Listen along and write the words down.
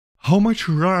How much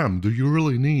RAM do you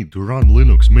really need to run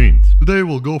Linux Mint? Today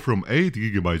we'll go from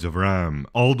 8GB of RAM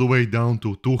all the way down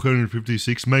to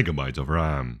 256MB of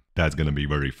RAM. That's gonna be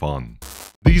very fun.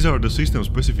 These are the system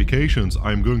specifications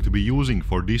I'm going to be using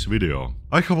for this video.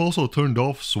 I have also turned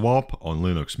off swap on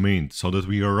Linux Mint so that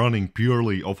we are running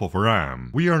purely off of RAM.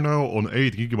 We are now on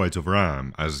 8GB of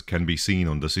RAM, as can be seen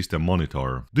on the system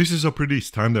monitor. This is a pretty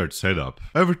standard setup.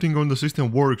 Everything on the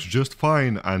system works just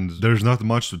fine and there's not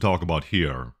much to talk about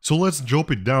here. So let's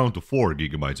drop it down to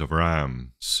 4GB of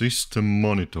RAM. System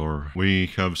monitor. We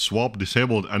have swap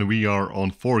disabled and we are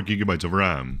on 4GB of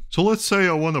RAM. So let's say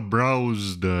I wanna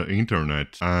browse the internet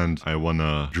and I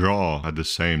wanna draw at the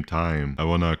same time. I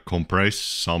wanna compress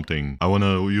something. I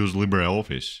wanna use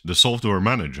LibreOffice, the software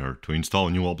manager, to install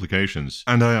new applications.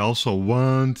 And I also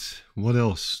want... what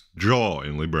else? Draw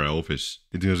in LibreOffice.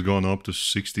 It has gone up to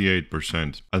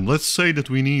 68%. And let's say that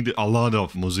we need a lot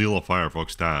of Mozilla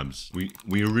Firefox tabs. We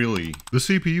really... The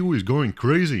CPU is going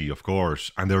crazy, of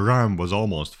course, and the RAM was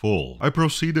almost full. I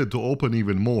proceeded to open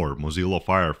even more Mozilla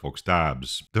Firefox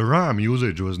tabs. The RAM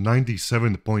usage was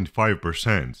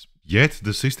 97.5%. Yet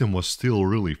the system was still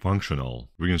really functional.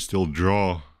 We can still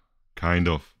draw, kind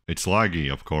of. It's laggy,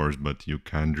 of course, but you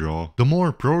can draw. The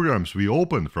more programs we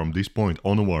open from this point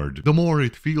onward, the more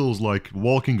it feels like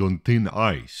walking on thin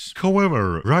ice.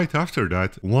 However, right after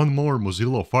that, one more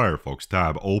Mozilla Firefox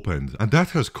tab opened, and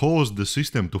that has caused the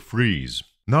system to freeze.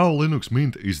 Now Linux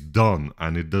Mint is done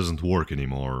and it doesn't work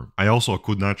anymore. I also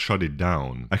could not shut it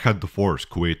down. I had to force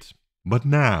quit. But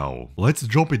now, let's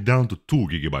drop it down to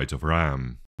 2GB of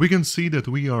RAM. We can see that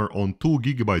we are on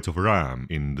 2GB of RAM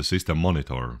in the system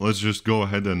monitor. Let's just go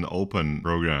ahead and open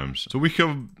programs. So we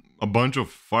have a bunch of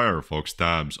Firefox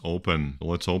tabs open.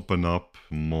 Let's open up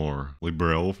more.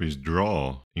 LibreOffice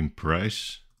Draw,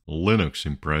 Impress. Linux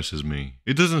impresses me.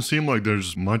 It doesn't seem like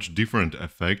there's much different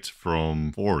effects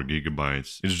from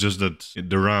 4GB. It's just that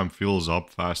the RAM fills up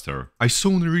faster. I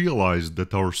soon realized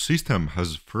that our system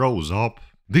has froze up,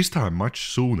 this time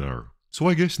much sooner. So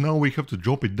I guess now we have to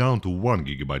drop it down to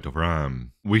 1GB of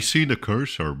RAM. We see the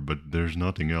cursor, but there's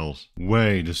nothing else.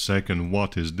 Wait a second,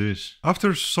 what is this?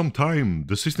 After some time,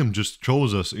 the system just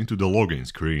throws us into the login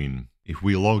screen. If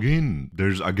we log in,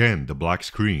 there's again the black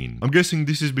screen. I'm guessing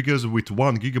this is because with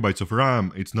 1GB of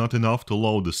RAM, it's not enough to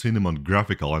load the Cinnamon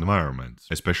graphical environment,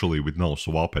 especially with no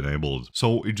swap enabled.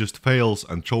 So it just fails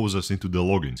and throws us into the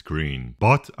login screen.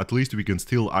 But at least we can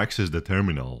still access the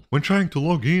terminal. When trying to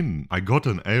log in, I got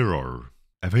an error.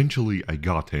 Eventually I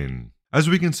got in. As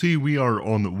we can see, we are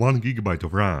on 1GB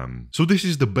of RAM. So this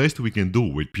is the best we can do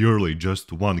with purely just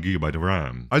 1GB of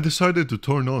RAM. I decided to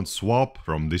turn on swap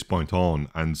from this point on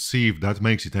and see if that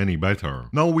makes it any better.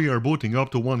 Now we are booting up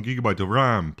to 1GB of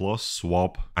RAM plus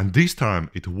swap, and this time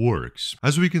it works.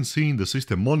 As we can see in the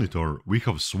system monitor, we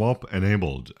have swap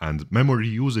enabled and memory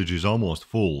usage is almost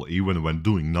full even when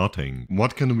doing nothing.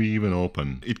 What can we even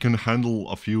open? It can handle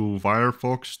a few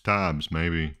Firefox tabs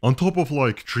maybe. On top of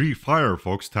like 3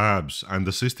 Firefox tabs and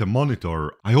the system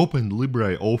monitor, I opened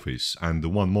LibreOffice and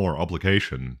one more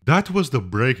application. That was the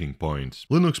breaking point.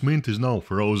 Linux Mint is now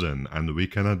frozen and we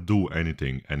cannot do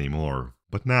anything anymore.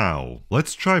 But now,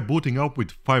 let's try booting up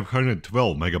with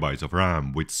 512MB of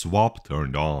RAM with swap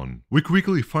turned on. We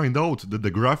quickly find out that the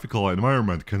graphical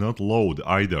environment cannot load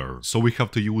either, so we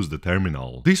have to use the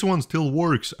terminal. This one still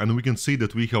works and we can see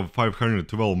that we have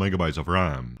 512MB of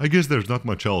RAM. I guess there's not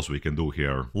much else we can do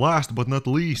here. Last but not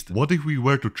least, what if we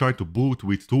were to try to boot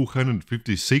with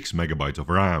 256MB of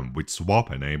RAM with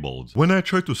swap enabled? When I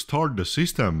try to start the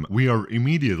system, we are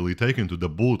immediately taken to the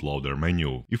bootloader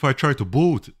menu. If I try to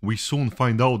boot, we soon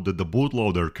find out that the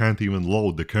bootloader can't even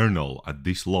load the kernel at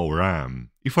this low RAM.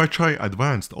 If I try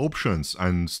advanced options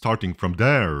and starting from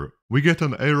there, we get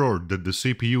an error that the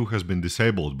CPU has been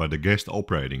disabled by the guest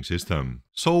operating system.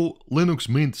 So Linux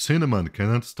Mint Cinnamon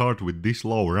cannot start with this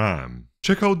low RAM.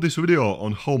 Check out this video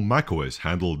on how macOS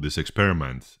handled this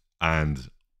experiment, and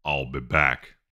I'll be back.